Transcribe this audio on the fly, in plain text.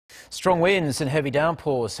Strong winds and heavy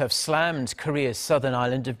downpours have slammed Korea's southern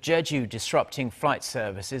island of Jeju, disrupting flight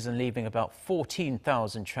services and leaving about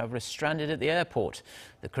 14,000 travellers stranded at the airport.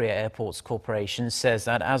 The Korea Airports Corporation says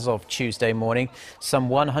that as of Tuesday morning, some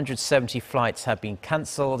 170 flights have been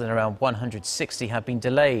cancelled and around 160 have been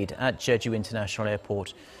delayed at Jeju International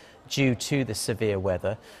Airport due to the severe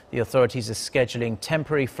weather. The authorities are scheduling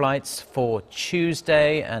temporary flights for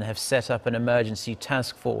Tuesday and have set up an emergency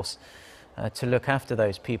task force to look after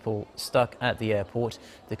those people stuck at the airport.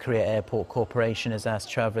 The Korea Airport Corporation has asked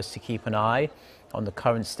travellers to keep an eye on the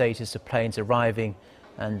current status of planes arriving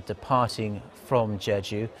and departing from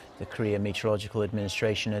Jeju. The Korea Meteorological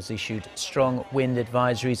Administration has issued strong wind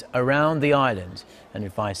advisories around the island and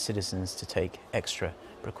advised citizens to take extra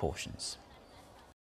precautions.